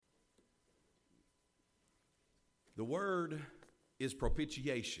The word is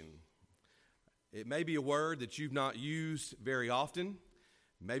propitiation. It may be a word that you've not used very often,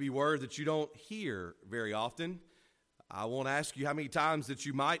 maybe a word that you don't hear very often. I won't ask you how many times that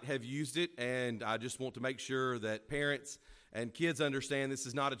you might have used it, and I just want to make sure that parents and kids understand this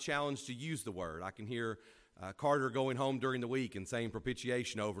is not a challenge to use the word. I can hear Carter going home during the week and saying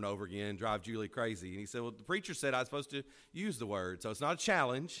propitiation over and over again, drive Julie crazy. And he said, well, the preacher said I was supposed to use the word, so it's not a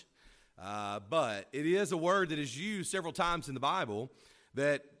challenge. But it is a word that is used several times in the Bible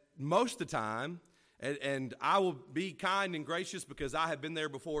that most of the time, and I will be kind and gracious because I have been there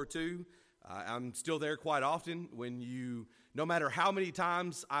before too. I'm still there quite often when no matter how many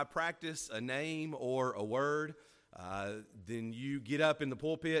times I practice a name or a word, then you get up in the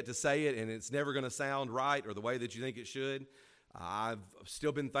pulpit to say it and it's never going to sound right or the way that you think it should. I've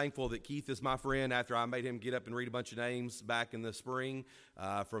still been thankful that Keith is my friend after I made him get up and read a bunch of names back in the spring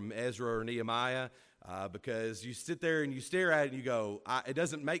from Ezra or Nehemiah because you sit there and you stare at it and you go, it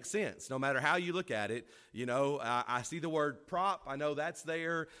doesn't make sense no matter how you look at it. You know, I see the word prop. I know that's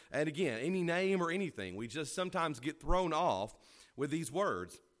there. And again, any name or anything, we just sometimes get thrown off with these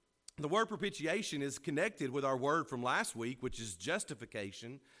words. The word propitiation is connected with our word from last week, which is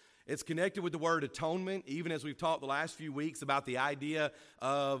justification. It's connected with the word atonement, even as we've talked the last few weeks about the idea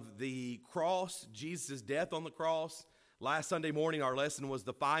of the cross, Jesus' death on the cross. Last Sunday morning, our lesson was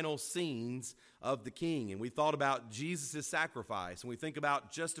the final scenes of the King, and we thought about Jesus' sacrifice, and we think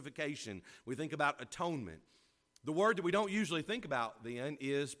about justification, we think about atonement. The word that we don't usually think about then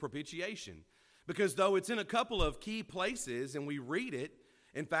is propitiation, because though it's in a couple of key places and we read it,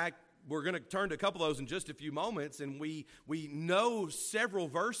 in fact, we're going to turn to a couple of those in just a few moments, and we know several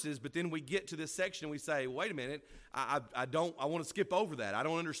verses, but then we get to this section and we say, wait a minute, I want to skip over that. I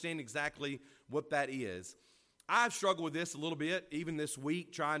don't understand exactly what that is. I've struggled with this a little bit, even this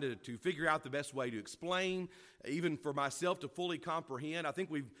week, trying to figure out the best way to explain, even for myself to fully comprehend. I think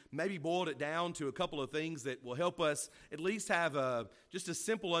we've maybe boiled it down to a couple of things that will help us at least have just a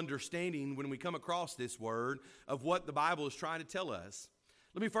simple understanding when we come across this word of what the Bible is trying to tell us.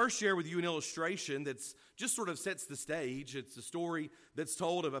 Let me first share with you an illustration that's just sort of sets the stage. It's a story that's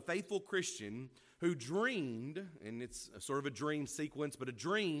told of a faithful Christian who dreamed, and it's sort of a dream sequence, but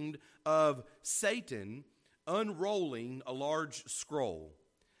dreamed of Satan unrolling a large scroll.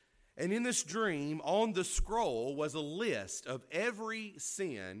 And in this dream, on the scroll was a list of every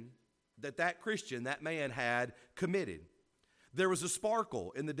sin that Christian, that man had committed. There was a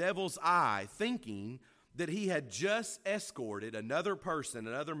sparkle in the devil's eye thinking that he had just escorted another person,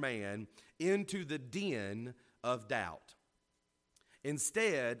 another man, into the den of doubt.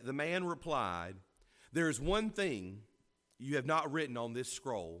 Instead, the man replied, there is one thing you have not written on this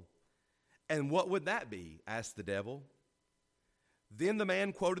scroll. And what would that be? Asked the devil. Then the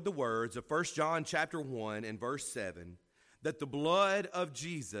man quoted the words of 1 John chapter 1 and verse 7, that the blood of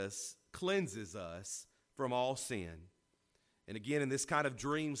Jesus cleanses us from all sin. And again, in this kind of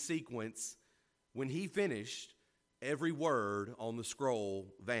dream sequence, when he finished, every word on the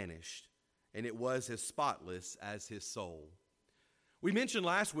scroll vanished, and it was as spotless as his soul. We mentioned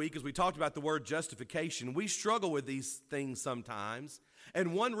last week, as we talked about the word justification, we struggle with these things sometimes,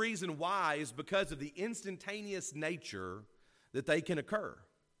 and one reason why is because of the instantaneous nature that they can occur.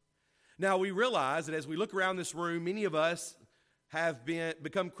 Now, we realize that as we look around this room, many of us have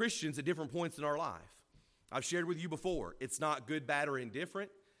become Christians at different points in our life. I've shared with you before, it's not good, bad, or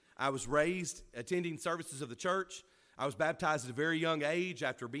indifferent. I was raised attending services of the church. I was baptized at a very young age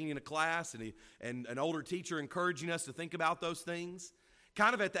after being in a class and an older teacher encouraging us to think about those things.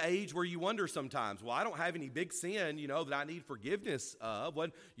 Kind of at the age where you wonder sometimes, well, I don't have any big sin, that I need forgiveness of.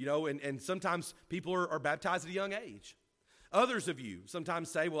 And sometimes people are baptized at a young age. Others of you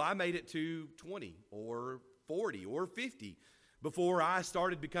sometimes say, well, I made it to 20 or 40 or 50 before I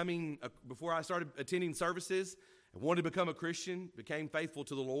started attending services. I wanted to become a Christian, became faithful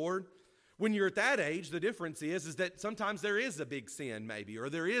to the Lord. When you're at that age, the difference is that sometimes there is a big sin maybe, or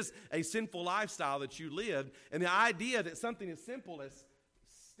there is a sinful lifestyle that you lived. And the idea that something as simple as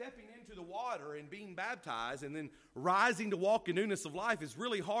stepping into the water and being baptized and then rising to walk in newness of life is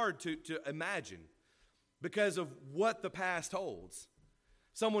really hard to imagine because of what the past holds.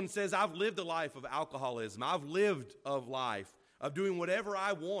 Someone says, I've lived a life of alcoholism. I've lived a life of doing whatever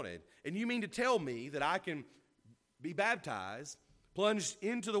I wanted. And you mean to tell me that I can be baptized, plunged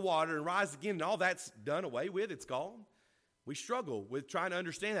into the water, and rise again, and all that's done away with, it's gone? We struggle with trying to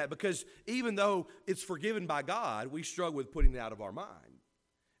understand that because even though it's forgiven by God, we struggle with putting it out of our mind.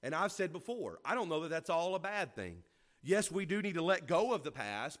 And I've said before, I don't know that that's all a bad thing. Yes, we do need to let go of the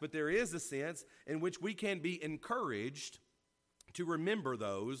past, but there is a sense in which we can be encouraged to remember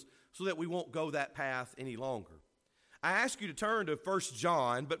those so that we won't go that path any longer. I ask you to turn to 1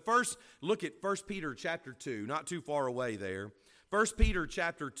 John, but first look at 1 Peter chapter 2, not too far away there. 1 Peter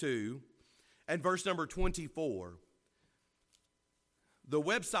chapter 2 and verse number 24. The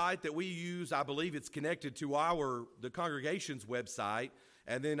website that we use, I believe it's connected to the congregation's website,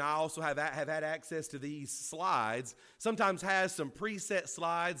 and then I also have had access to these slides. Sometimes has some preset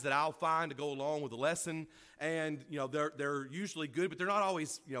slides that I'll find to go along with the lesson, and they're usually good, but they're not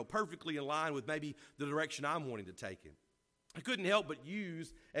always perfectly in line with maybe the direction I'm wanting to take it. I couldn't help but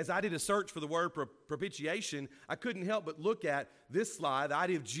use, as I did a search for the word propitiation, I couldn't help but look at this slide, the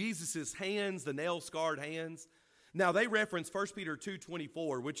idea of Jesus' hands, the nail-scarred hands. Now, they reference 1 Peter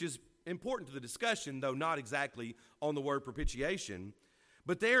 2:24, which is important to the discussion, though not exactly on the word propitiation.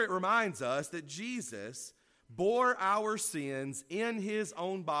 But there it reminds us that Jesus bore our sins in his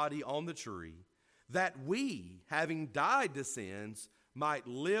own body on the tree, that we, having died to sins, might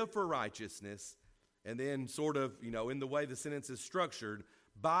live for righteousness. And then sort of, in the way the sentence is structured,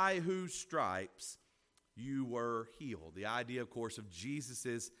 by whose stripes you were healed. The idea, of course, of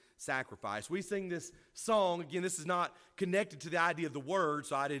Jesus' sacrifice. We sing this song. Again, this is not connected to the idea of the word,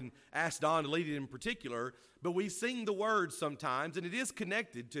 so I didn't ask Don to lead it in particular. But we sing the words sometimes, and it is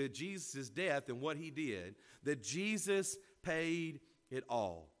connected to Jesus' death and what he did, that Jesus paid it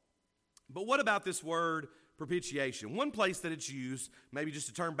all. But what about this word propitiation? One place that it's used, maybe just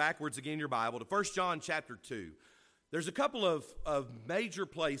to turn backwards again in your Bible, to 1 John chapter 2. There's a couple of major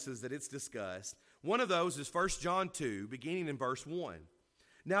places that it's discussed. One of those is 1 John 2, beginning in verse 1.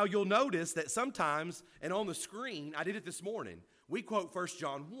 Now you'll notice that sometimes, and on the screen, I did it this morning, we quote 1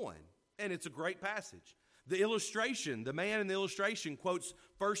 John 1, and it's a great passage. The man in the illustration quotes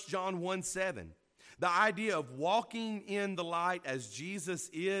 1 John 1:7. The idea of walking in the light as Jesus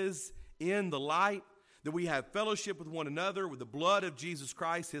is in the light, that we have fellowship with one another, with the blood of Jesus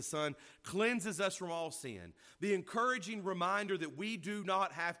Christ, his Son, cleanses us from all sin. The encouraging reminder that we do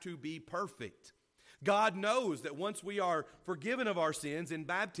not have to be perfect. God knows that once we are forgiven of our sins in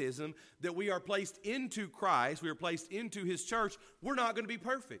baptism, that we are placed into Christ, we are placed into his church, we're not going to be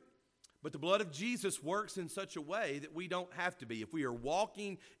perfect. But the blood of Jesus works in such a way that we don't have to be. If we are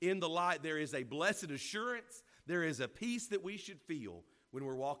walking in the light, there is a blessed assurance, there is a peace that we should feel when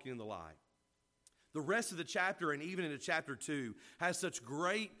we're walking in the light. The rest of the chapter, and even into chapter 2, has such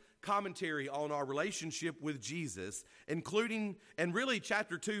great commentary on our relationship with Jesus, including, and really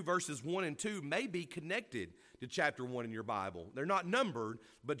chapter 2, verses 1 and 2 may be connected to chapter 1 in your Bible. They're not numbered,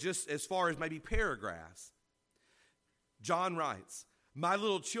 but just as far as maybe paragraphs. John writes, "My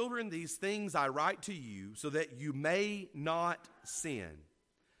little children, these things I write to you so that you may not sin."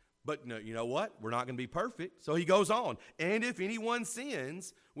 But no, you know what? We're not going to be perfect. So he goes on. "And if anyone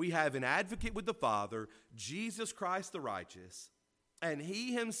sins, we have an advocate with the Father, Jesus Christ the righteous. And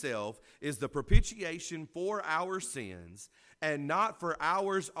he himself is the propitiation for our sins, and not for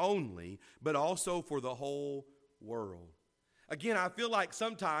ours only, but also for the whole world." Again, I feel like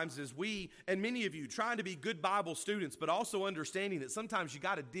sometimes as we, and many of you, trying to be good Bible students, but also understanding that sometimes you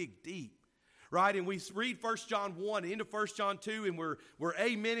got to dig deep. Right? And we read 1 John 1 into 1 John 2, and we're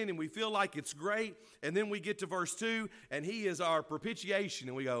amening, and we feel like it's great. And then we get to verse 2, and he is our propitiation.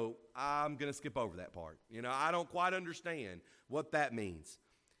 And we go, I'm going to skip over that part. I don't quite understand what that means.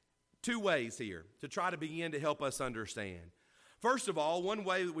 Two ways here to try to begin to help us understand. First of all, one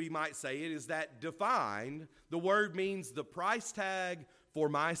way that we might say it is that defined, the word means the price tag for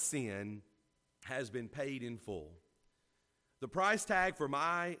my sin has been paid in full. The price tag for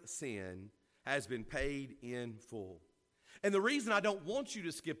my sin has been paid in full. And the reason I don't want you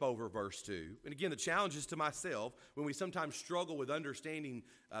to skip over verse 2, and again, the challenge is to myself when we sometimes struggle with understanding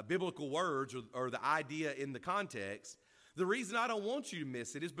biblical words or the idea in the context, the reason I don't want you to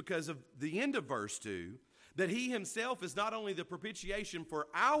miss it is because of the end of verse 2, that he himself is not only the propitiation for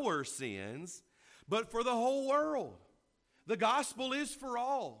our sins, but for the whole world. The gospel is for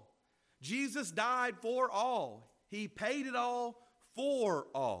all. Jesus died for all. He paid it all for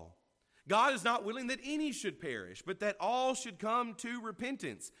all. God is not willing that any should perish, but that all should come to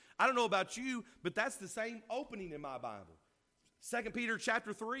repentance. I don't know about you, but that's the same opening in my Bible. 2 Peter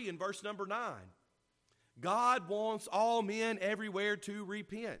chapter 3 and verse number 9. God wants all men everywhere to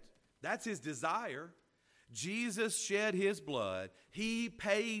repent. That's his desire. Jesus shed his blood. He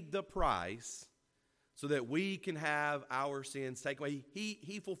paid the price so that we can have our sins taken away.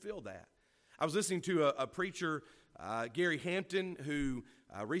 He fulfilled that. I was listening to a preacher, Gary Hampton, who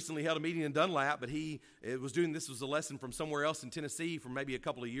recently held a meeting in Dunlap, but this was a lesson from somewhere else in Tennessee from maybe a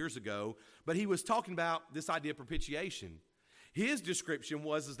couple of years ago, but he was talking about this idea of propitiation. His description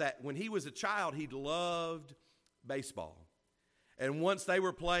was that when he was a child, he loved baseball. And once they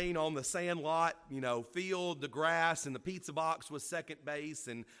were playing on the sand lot, field, the grass, and the pizza box was second base,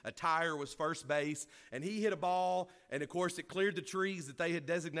 and a tire was first base. And he hit a ball, and of course it cleared the trees that they had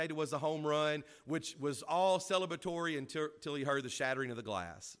designated was a home run, which was all celebratory until he heard the shattering of the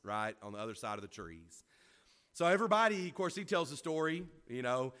glass, right, on the other side of the trees. So everybody, of course, he tells the story,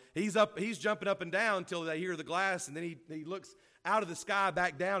 he's jumping up and down until they hear the glass, and then he looks out of the sky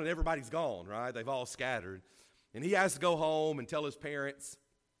back down, and everybody's gone, right? They've all scattered. And he has to go home and tell his parents.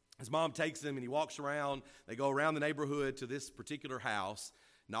 His mom takes him, and he walks around. They go around the neighborhood to this particular house,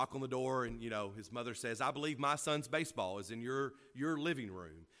 knock on the door, and, his mother says, "I believe my son's baseball is in your living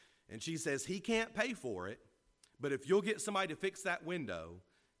room." And she says, "He can't pay for it, but if you'll get somebody to fix that window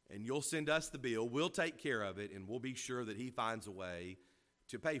and you'll send us the bill, we'll take care of it, and we'll be sure that he finds a way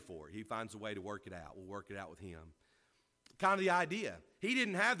to pay for it. He finds a way to work it out. We'll work it out with him." Kind of the idea. He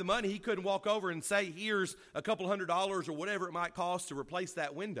didn't have the money. He couldn't walk over and say, "Here's a couple $100 or whatever it might cost to replace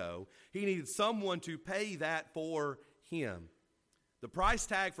that window." He needed someone to pay that for him. The price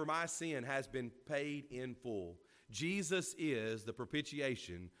tag for my sin has been paid in full. Jesus is the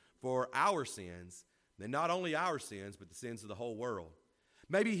propitiation for our sins, and not only our sins, but the sins of the whole world.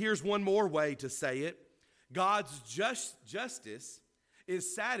 Maybe here's one more way to say it. God's justice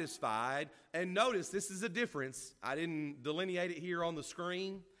is satisfied, and notice this is a difference. I didn't delineate it here on the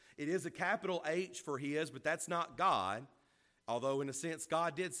screen. It is a capital H for his, but that's not God, although in a sense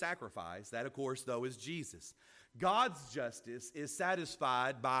God did sacrifice. That, of course, though, is Jesus. God's justice is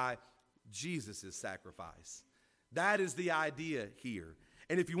satisfied by Jesus' sacrifice. That is the idea here.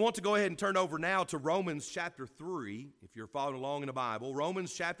 And if you want to go ahead and turn over now to Romans chapter 3, if you're following along in the Bible,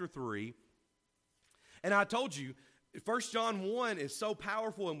 Romans chapter 3. And I told you, 1 John 1 is so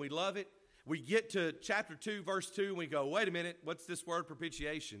powerful and we love it. We get to chapter 2, verse 2, and we go, wait a minute, what's this word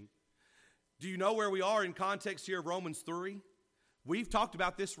propitiation? Do you know where we are in context here of Romans 3? We've talked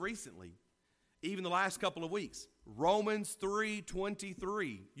about this recently, even the last couple of weeks. Romans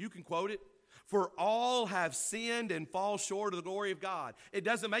 3:23. You can quote it. For all have sinned and fall short of the glory of God. It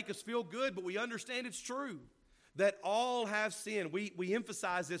doesn't make us feel good, but we understand it's true. That all have sinned. We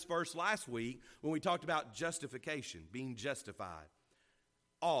emphasized this verse last week when we talked about justification, being justified.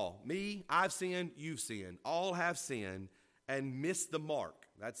 All. Me, I've sinned, you've sinned. All have sinned and missed the mark.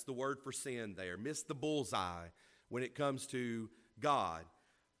 That's the word for sin there. Missed the bullseye when it comes to God.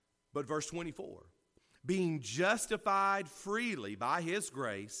 But verse 24. Being justified freely by his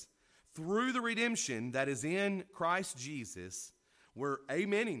grace through the redemption that is in Christ Jesus. We're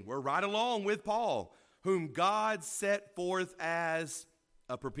amening. We're right along with Paul, whom God set forth as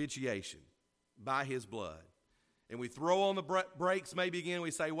a propitiation by his blood. And we throw on the brakes maybe again.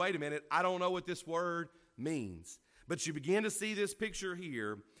 We say, wait a minute, I don't know what this word means. But you begin to see this picture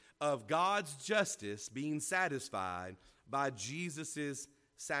here of God's justice being satisfied by Jesus'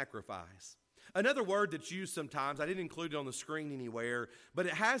 sacrifice. Another word that's used sometimes, I didn't include it on the screen anywhere, but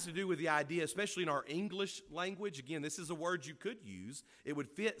it has to do with the idea, especially in our English language. Again, this is a word you could use. It would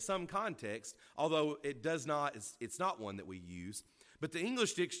fit some context, although it does not, it's not one that we use. But the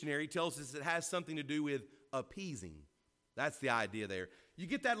English dictionary tells us it has something to do with appeasing. That's the idea there. You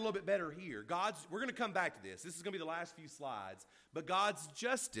get that a little bit better here. We're going to come back to this. This is going to be the last few slides. But God's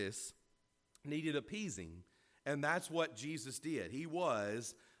justice needed appeasing, and that's what Jesus did. He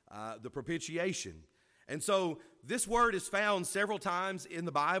was the propitiation. And so this word is found several times in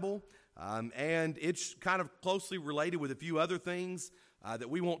the Bible, and it's kind of closely related with a few other things that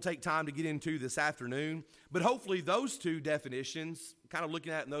we won't take time to get into this afternoon. But hopefully those two definitions, kind of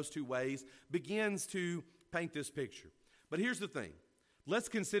looking at it in those two ways, begins to paint this picture. But here's the thing. Let's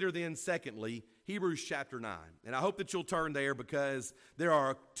consider then, secondly, Hebrews chapter 9. And I hope that you'll turn there because there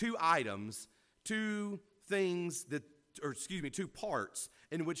are two parts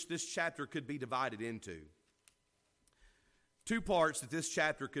in which this chapter could be divided into. Two parts that this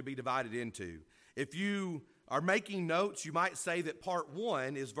chapter could be divided into. If you are making notes, you might say that part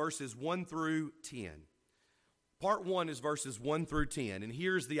 1 is verses 1 through 10. Part 1 is verses 1 through 10, and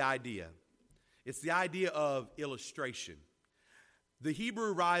here's the idea. It's the idea of illustration. The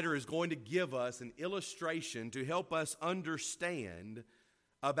Hebrew writer is going to give us an illustration to help us understand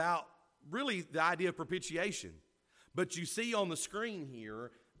about really the idea of propitiation. But you see on the screen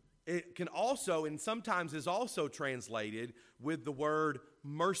here, it can also, and sometimes is also translated with the word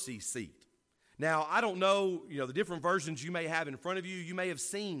mercy seat. Now, I don't know, the different versions you may have in front of you, you may have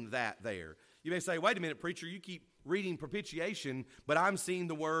seen that there. You may say, wait a minute, preacher, you keep reading propitiation, but I'm seeing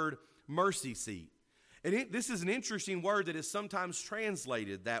the word mercy seat. And this is an interesting word that is sometimes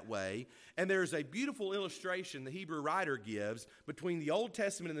translated that way, and there's a beautiful illustration the Hebrew writer gives between the Old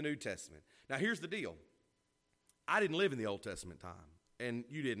Testament and the New Testament. Now, here's the deal. I didn't live in the Old Testament time, and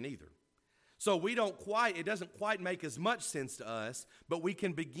you didn't either. So it doesn't quite make as much sense to us, but we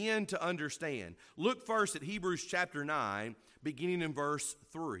can begin to understand. Look first at Hebrews chapter 9, beginning in verse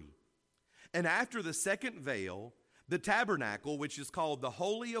 3. And after the second veil, the tabernacle, which is called the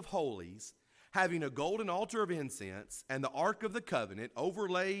Holy of Holies, having a golden altar of incense, and the ark of the covenant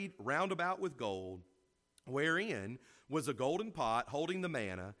overlaid round about with gold, wherein was a golden pot holding the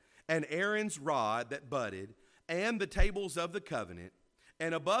manna, and Aaron's rod that budded, and the tables of the covenant,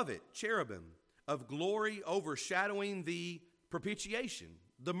 and above it cherubim of glory overshadowing the propitiation,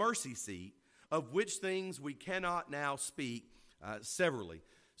 the mercy seat, of which things we cannot now speak severally.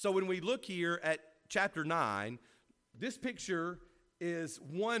 So when we look here at chapter 9, this picture is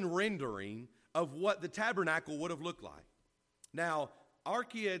one rendering of what the tabernacle would have looked like. Now, our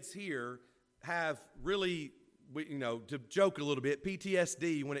kids here have really, to joke a little bit,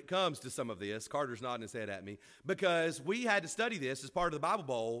 PTSD when it comes to some of this. Carter's nodding his head at me, because we had to study this as part of the Bible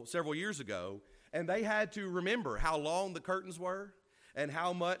Bowl several years ago, and they had to remember how long the curtains were and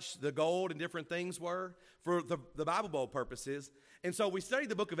how much the gold and different things were for the Bible Bowl purposes. And so we studied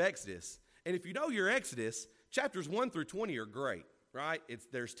the book of Exodus, and if you know your Exodus, chapters 1 through 20 are great, right?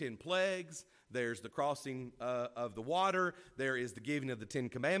 There's 10 plagues, there's the crossing of the water, there is the giving of the 10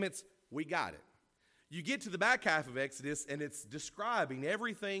 commandments. We got it. You get to the back half of Exodus, and it's describing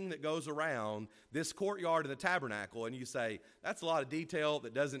everything that goes around this courtyard of the tabernacle, and you say, that's a lot of detail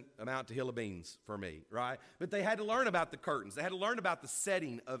that doesn't amount to hill of beans for me, right? But they had to learn about the curtains. They had to learn about the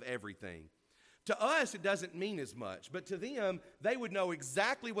setting of everything. To us, it doesn't mean as much, but to them, they would know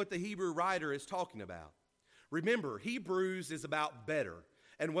exactly what the Hebrew writer is talking about. Remember, Hebrews is about better,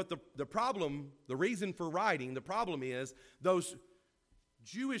 and what the reason for writing, the problem is those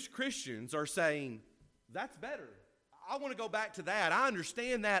Jewish Christians are saying, that's better. I want to go back to that. I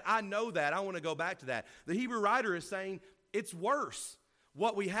understand that. I know that. I want to go back to that. The Hebrew writer is saying it's worse.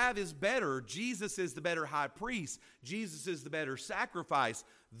 What we have is better. Jesus is the better high priest. Jesus is the better sacrifice.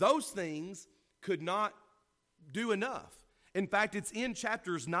 Those things could not do enough. In fact, it's in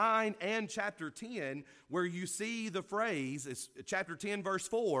chapters 9 and chapter 10 where you see the phrase, it's chapter 10, verse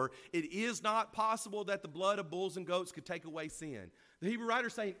 4, it is not possible that the blood of bulls and goats could take away sin. The Hebrew writer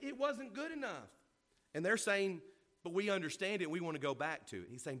is saying it wasn't good enough. And they're saying, but we understand it. We want to go back to it.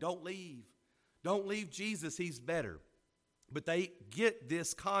 He's saying, don't leave. Don't leave Jesus. He's better. But they get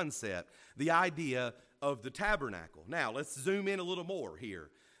this concept, the idea of the tabernacle. Now, let's zoom in a little more here.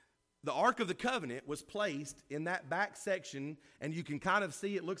 The Ark of the Covenant was placed in that back section, and you can kind of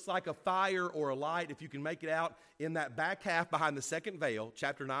see it looks like a fire or a light if you can make it out in that back half behind the second veil,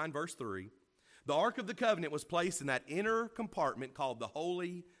 chapter 9, verse 3. The Ark of the Covenant was placed in that inner compartment called the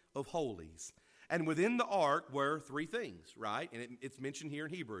Holy of Holies. And within the ark were three things, right? And it's mentioned here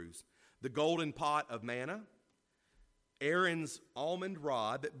in Hebrews. The golden pot of manna, Aaron's almond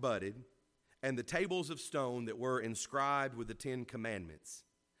rod that budded, and the tables of stone that were inscribed with the 10 commandments.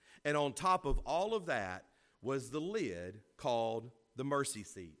 And on top of all of that was the lid called the mercy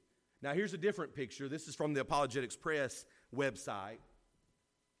seat. Now here's a different picture. This is from the Apologetics Press website.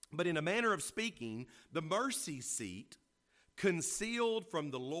 But in a manner of speaking, the mercy seat concealed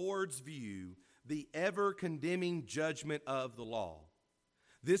from the Lord's view the ever-condemning judgment of the law.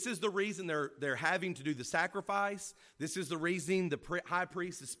 This is the reason they're having to do the sacrifice. This is the reason the high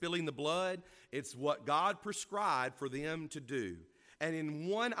priest is spilling the blood. It's what God prescribed for them to do. And in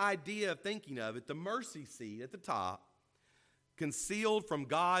one idea of thinking of it, the mercy seat at the top, concealed from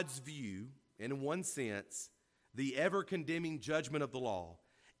God's view, and in one sense, the ever-condemning judgment of the law.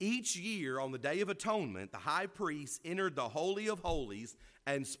 Each year on the Day of Atonement, the high priest entered the Holy of Holies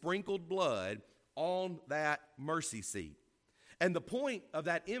and sprinkled blood on that mercy seat. And the point of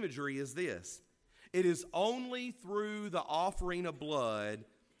that imagery is this. It is only through the offering of blood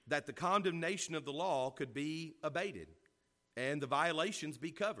that the condemnation of the law could be abated and the violations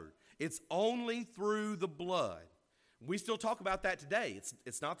be covered. It's only through the blood. We still talk about that today.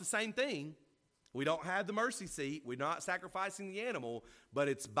 It's not the same thing. We don't have the mercy seat. We're not sacrificing the animal, but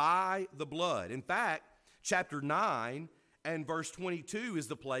it's by the blood. In fact, chapter 9 and verse 22 is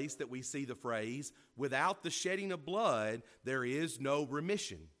the place that we see the phrase, without the shedding of blood, there is no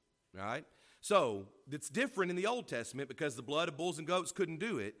remission, right? So it's different in the Old Testament because the blood of bulls and goats couldn't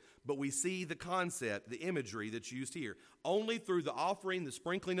do it, but we see the concept, the imagery that's used here. Only through the offering, the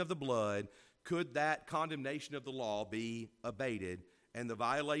sprinkling of the blood, could that condemnation of the law be abated and the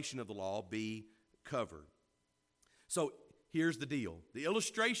violation of the law be covered. So here's the deal. The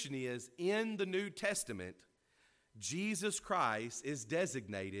illustration is in the New Testament, Jesus Christ is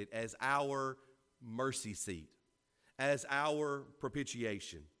designated as our mercy seat, as our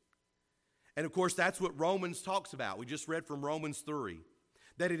propitiation. And of course, that's what Romans talks about. We just read from Romans 3,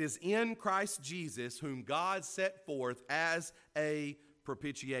 that it is in Christ Jesus whom God set forth as a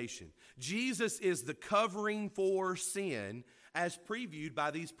propitiation. Jesus is the covering for sin as previewed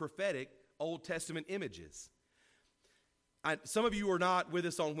by these prophetic Old Testament images. Some of you are not with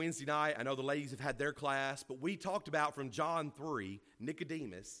us on Wednesday night. I know the ladies have had their class, but we talked about from John 3,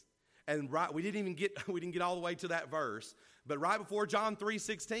 Nicodemus, and we didn't get all the way to that verse, but right before John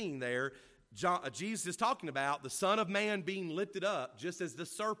 3:16 there, Jesus is talking about the Son of Man being lifted up just as the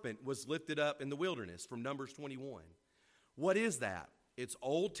serpent was lifted up in the wilderness from Numbers 21. What is that? It's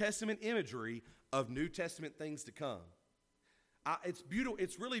Old Testament imagery of New Testament things to come. It's beautiful.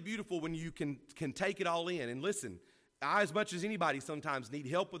 It's really beautiful when you can take it all in. And listen, I, as much as anybody, sometimes need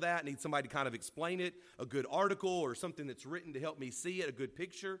help with that, need somebody to kind of explain it, a good article or something that's written to help me see it, a good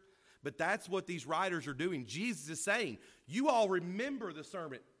picture. But that's what these writers are doing. Jesus is saying, you all remember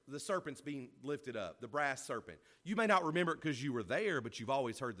the serpent's being lifted up, the brass serpent. You may not remember it because you were there, but you've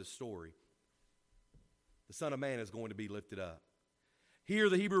always heard the story. The Son of Man is going to be lifted up. Here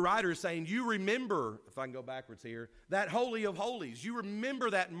the Hebrew writer is saying, you remember, if I can go backwards here, that Holy of Holies. You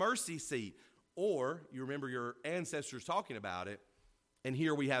remember that mercy seat. Or you remember your ancestors talking about it. And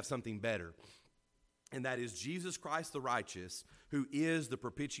here we have something better. And that is Jesus Christ the righteous, who is the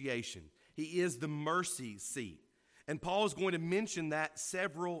propitiation. He is the mercy seat. And Paul is going to mention that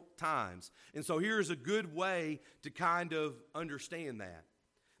several times. And so here's a good way to kind of understand that.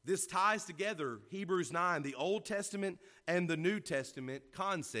 This ties together Hebrews 9, the Old Testament and the New Testament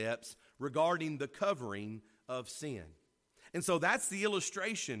concepts regarding the covering of sin. And so that's the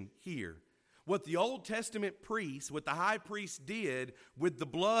illustration here. What the Old Testament priests, what the high priest did with the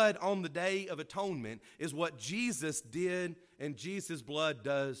blood on the Day of Atonement is what Jesus did and Jesus' blood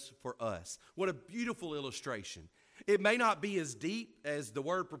does for us. What a beautiful illustration. It may not be as deep as the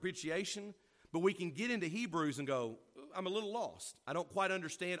word propitiation, but we can get into Hebrews and go, I'm a little lost. I don't quite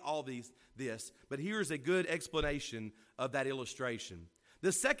understand all this, but here's a good explanation of that illustration.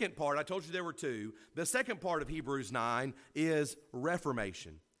 The second part, I told you there were two. The second part of Hebrews 9 is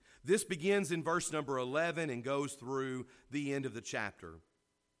reformation. This begins in verse number 11 and goes through the end of the chapter.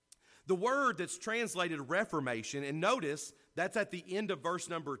 The word that's translated reformation, and notice that's at the end of verse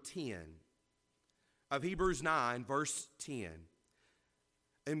number 10 of Hebrews 9, verse 10.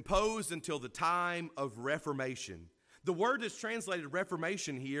 Imposed until the time of reformation. The word that's translated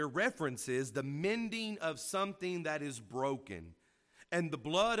reformation here references the mending of something that is broken. And the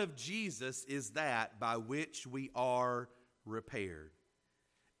blood of Jesus is that by which we are repaired.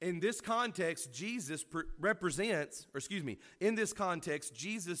 In this context,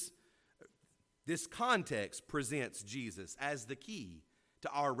 this context presents Jesus as the key to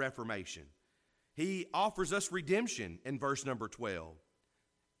our reformation. He offers us redemption in verse number 12.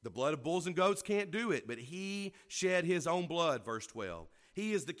 The blood of bulls and goats can't do it, but he shed his own blood, verse 12.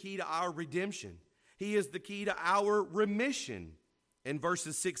 He is the key to our redemption. He is the key to our remission in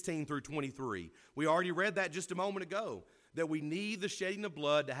verses 16 through 23. We already read that just a moment ago, that we need the shedding of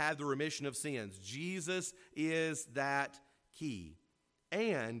blood to have the remission of sins. Jesus is that key.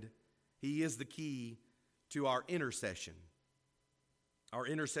 And he is the key to our intercession. Our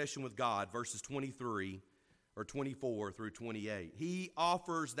intercession with God, verses 23 or 24 through 28. He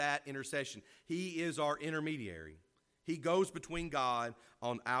offers that intercession. He is our intermediary. He goes between God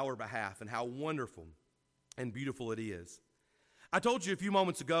on our behalf, and how wonderful and beautiful it is. I told you a few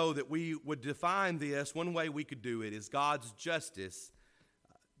moments ago that we would define this. One way we could do it is God's justice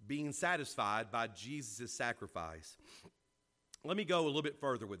being satisfied by Jesus' sacrifice. Let me go a little bit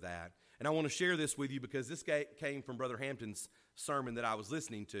further with that. And I want to share this with you because this came from Brother Hampton's sermon that I was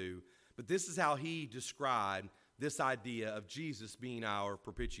listening to. But this is how he described this idea of Jesus being our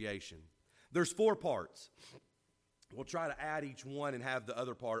propitiation. There's 4 parts. We'll try to add each one and have the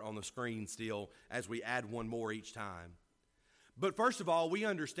other part on the screen still as we add one more each time. But first of all, we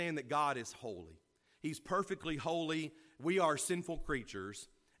understand that God is holy. He's perfectly holy. We are sinful creatures,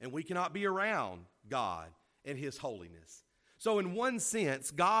 and we cannot be around God and his holiness. So in one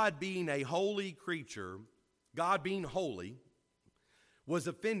sense, God being a holy creature, God being holy, was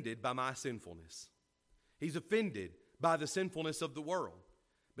offended by my sinfulness. He's offended by the sinfulness of the world.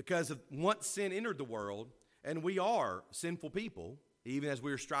 Because once sin entered the world, and we are sinful people, even as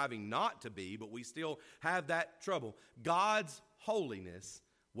we are striving not to be, but we still have that trouble. God's holiness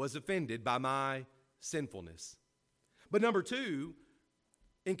was offended by my sinfulness. But number 2,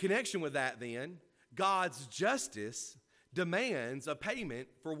 in connection with that then, God's justice demands a payment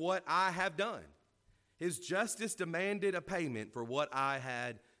for what I have done. His justice demanded a payment for what I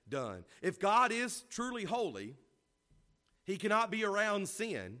had done. If God is truly holy, he cannot be around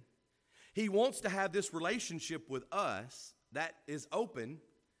sin. He wants to have this relationship with us that is open,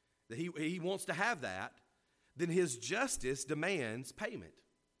 that he wants to have that. Then his justice demands payment.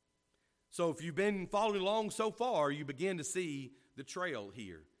 So if you've been following along so far, you begin to see the trail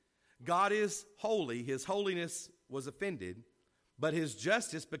here. God is holy. His holiness was offended, but his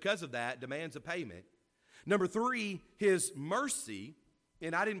justice, because of that, demands a payment. Number 3, his mercy,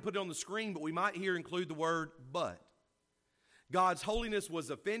 and I didn't put it on the screen, but we might here include the word but. God's holiness was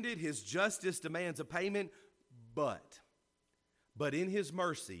offended. His justice demands a payment, but in his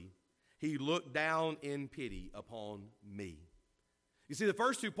mercy, he looked down in pity upon me. You see, the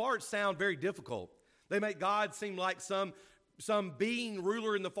first 2 parts sound very difficult. They make God seem like some being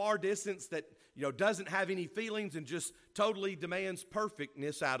ruler in the far distance that, doesn't have any feelings and just totally demands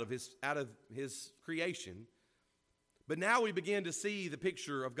perfectness out of his creation. But now we begin to see the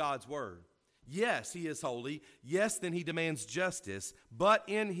picture of God's word. Yes, he is holy. Yes, then he demands justice. But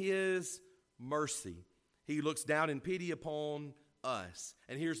in his mercy, he looks down in pity upon us.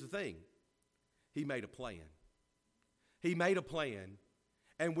 And here's the thing. He made a plan. He made a plan.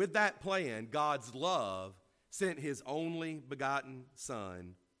 And with that plan, God's love sent his only begotten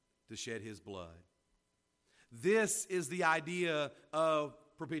Son to shed his blood. This is the idea of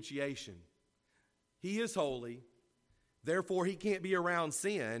propitiation. He is holy. Therefore, he can't be around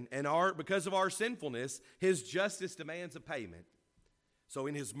sin. And because of our sinfulness, his justice demands a payment. So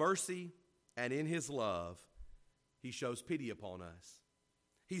in his mercy and in his love, he shows pity upon us.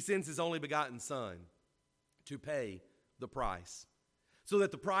 He sends his only begotten Son to pay the price so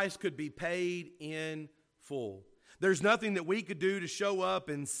that the price could be paid in full. There's nothing that we could do to show up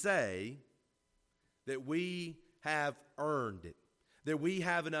and say that we have earned it, that we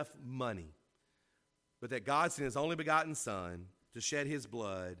have enough money, but that God sent his only begotten Son to shed his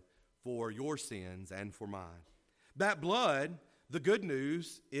blood for your sins and for mine. That blood, the good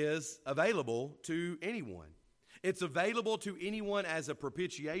news, is available to anyone. It's available to anyone as a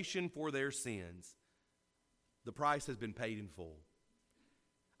propitiation for their sins. The price has been paid in full.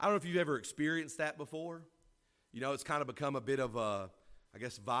 I don't know if you've ever experienced that before. It's kind of become a bit of a,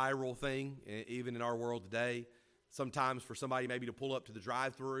 viral thing, even in our world today. Sometimes for somebody maybe to pull up to the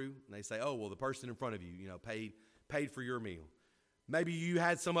drive-thru and they say, oh, well, the person in front of you, paid for your meal. Maybe you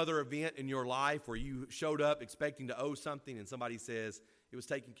had some other event in your life where you showed up expecting to owe something and somebody says it was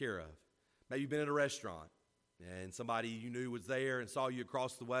taken care of. Maybe you've been at a restaurant and somebody you knew was there and saw you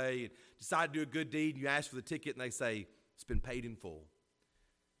across the way and decided to do a good deed, and you ask for the ticket and they say, it's been paid in full.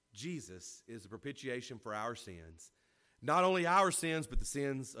 Jesus is the propitiation for our sins. Not only our sins, but the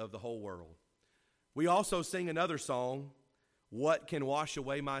sins of the whole world. We also sing another song, What Can Wash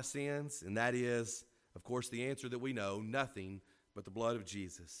Away My Sins? And that is, of course, the answer that we know, nothing but the blood of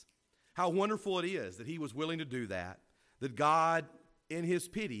Jesus. How wonderful it is that he was willing to do that God, in his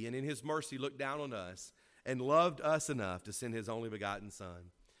pity and in his mercy, looked down on us and loved us enough to send his only begotten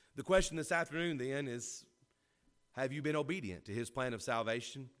Son. The question this afternoon, then, is, have you been obedient to his plan of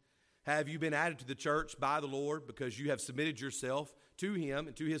salvation? Have you been added to the church by the Lord because you have submitted yourself to him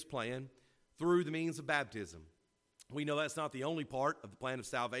and to his plan through the means of baptism? We know that's not the only part of the plan of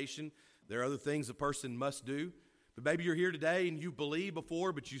salvation. There are other things a person must do. But maybe you're here today and you believe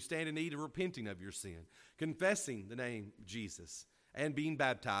before, but you stand in need of repenting of your sin, confessing the name of Jesus, and being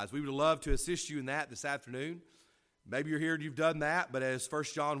baptized. We would love to assist you in that this afternoon. Maybe you're here and you've done that, but as 1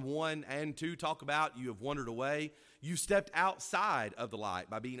 John 1 and 2 talk about, you have wandered away. You stepped outside of the light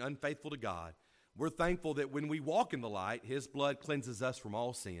by being unfaithful to God. We're thankful that when we walk in the light, his blood cleanses us from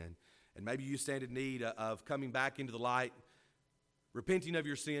all sin. And maybe you stand in need of coming back into the light, repenting of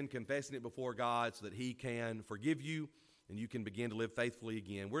your sin, confessing it before God so that he can forgive you and you can begin to live faithfully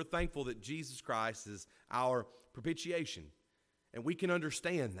again. We're thankful that Jesus Christ is our propitiation, and we can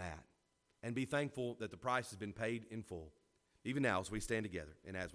understand that and be thankful that the price has been paid in full. Even now as we stand together and as